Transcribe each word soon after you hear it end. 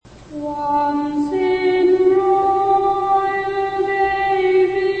Once in royal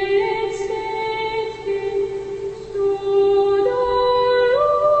David's city stood a lowly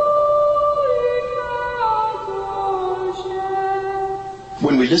cattle shed.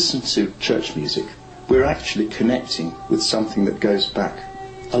 When we listen to church music, we're actually connecting with something that goes back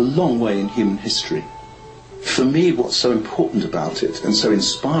a long way in human history. For me, what's so important about it and so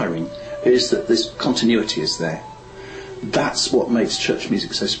inspiring is that this continuity is there. That's what makes church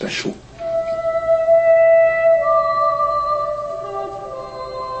music so special.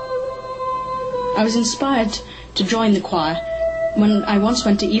 I was inspired to join the choir when I once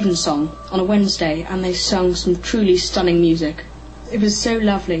went to Evensong on a Wednesday and they sung some truly stunning music. It was so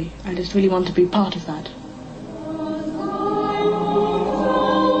lovely. I just really want to be part of that.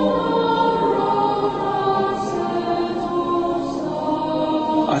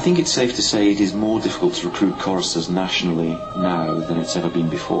 I think it's safe to say it is more difficult to recruit choristers nationally now than it's ever been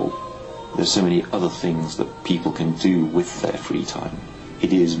before. There's so many other things that people can do with their free time.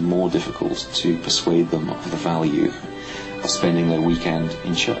 It is more difficult to persuade them of the value of spending their weekend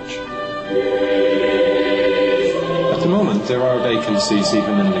in church. At the moment, there are vacancies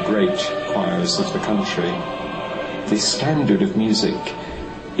even in the great choirs of the country. The standard of music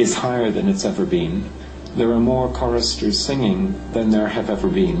is higher than it's ever been. There are more choristers singing than there have ever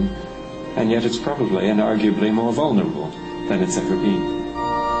been, and yet it's probably and arguably more vulnerable than it's ever been.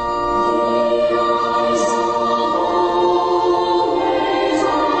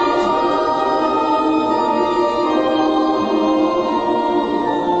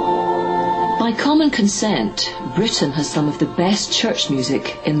 By common consent, Britain has some of the best church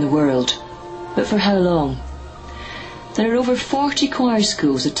music in the world. But for how long? There are over 40 choir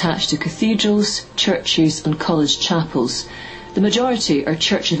schools attached to cathedrals, churches and college chapels. The majority are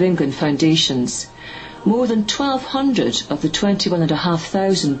Church of England foundations. More than 1,200 of the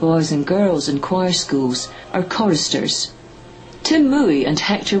 21,500 boys and girls in choir schools are choristers. Tim Mooey and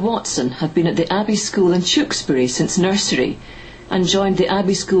Hector Watson have been at the Abbey School in Tewkesbury since nursery and joined the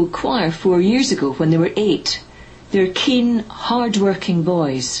Abbey School choir 4 years ago when they were 8. They're keen, hard-working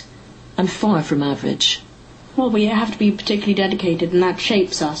boys and far from average. Well, we have to be particularly dedicated, and that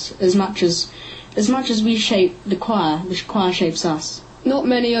shapes us as much as we shape the choir shapes us. Not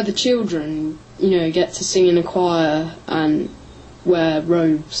many other children, get to sing in a choir and wear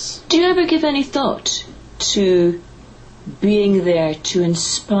robes. Do you ever give any thought to being there to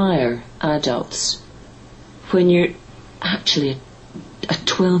inspire adults when you're actually a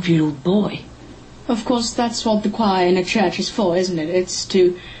 12-year-old boy? Of course, that's what the choir in a church is for, isn't it? It's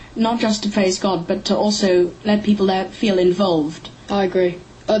to not just to praise God, but to also let people there feel involved. I agree.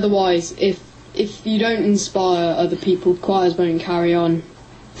 Otherwise, if you don't inspire other people, choirs won't carry on.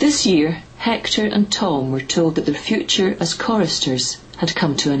 This year, Hector and Tom were told that their future as choristers had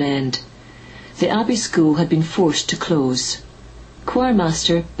come to an end. The Abbey School had been forced to close.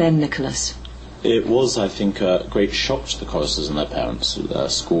 Choirmaster Ben Nicholas. It was, I think, a great shock to the choristers and their parents. The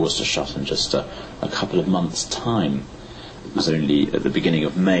school was to shut in just a couple of months' time. It was only at the beginning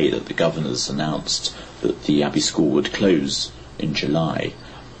of May that the governors announced that the Abbey School would close in July,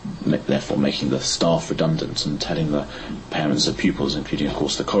 therefore making the staff redundant and telling the parents of pupils, including, of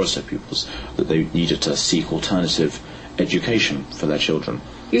course, the chorister pupils, that they needed to seek alternative education for their children.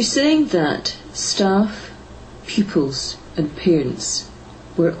 You're saying that staff, pupils and parents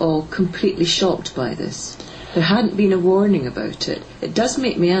were all completely shocked by this. There hadn't been a warning about it. It does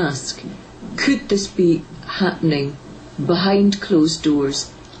make me ask, could this be happening behind closed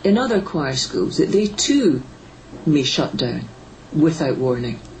doors in other choir schools, that they too may shut down without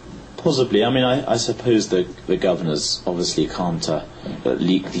warning? Possibly. I mean, I suppose the governors obviously can't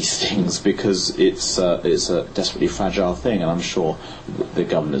leak these things because it's a desperately fragile thing, and I'm sure the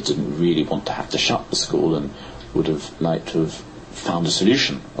governors didn't really want to have to shut the school and would have liked to have found a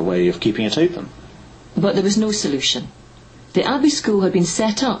solution, a way of keeping it open. But there was no solution. The Abbey School had been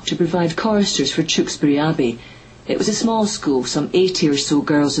set up to provide choristers for Tewkesbury Abbey. It was a small school, some 80 or so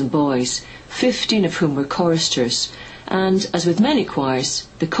girls and boys, 15 of whom were choristers, and, as with many choirs,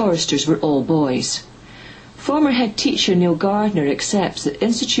 the choristers were all boys. Former head teacher Neil Gardner accepts that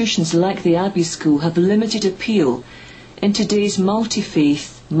institutions like the Abbey School have limited appeal in today's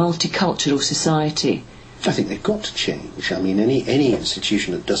multi-faith, multicultural society. I think they've got to change. I mean, any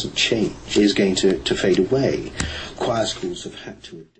institution that doesn't change is going to fade away. Choir schools have had to